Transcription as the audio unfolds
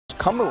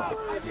Cumberland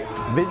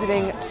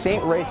visiting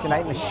St. Ray's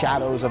tonight in the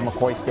shadows of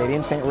McCoy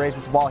Stadium. St. Ray's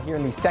with the ball here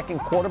in the second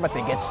quarter, but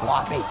they get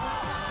sloppy.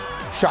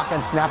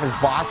 Shotgun snap is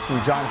botched,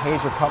 and John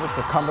Hayes recovers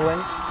for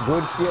Cumberland.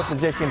 Good field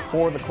position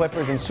for the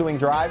Clippers' ensuing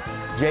drive.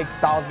 Jake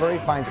Salisbury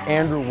finds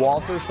Andrew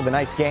Walters for the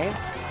nice gain.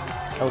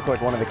 That looked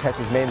like one of the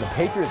catches made in the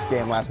Patriots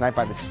game last night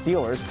by the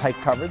Steelers. Tight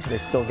coverage, they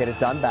still get it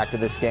done. Back to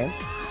this game.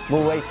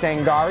 Mule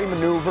Sangari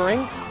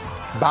maneuvering,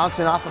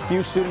 bouncing off a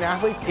few student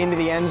athletes into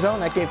the end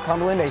zone. That gave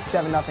Cumberland a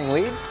 7-0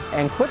 lead.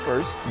 And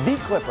the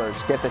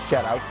Clippers get the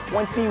shutout,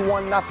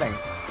 21-0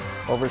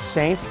 over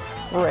St.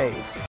 Ray's.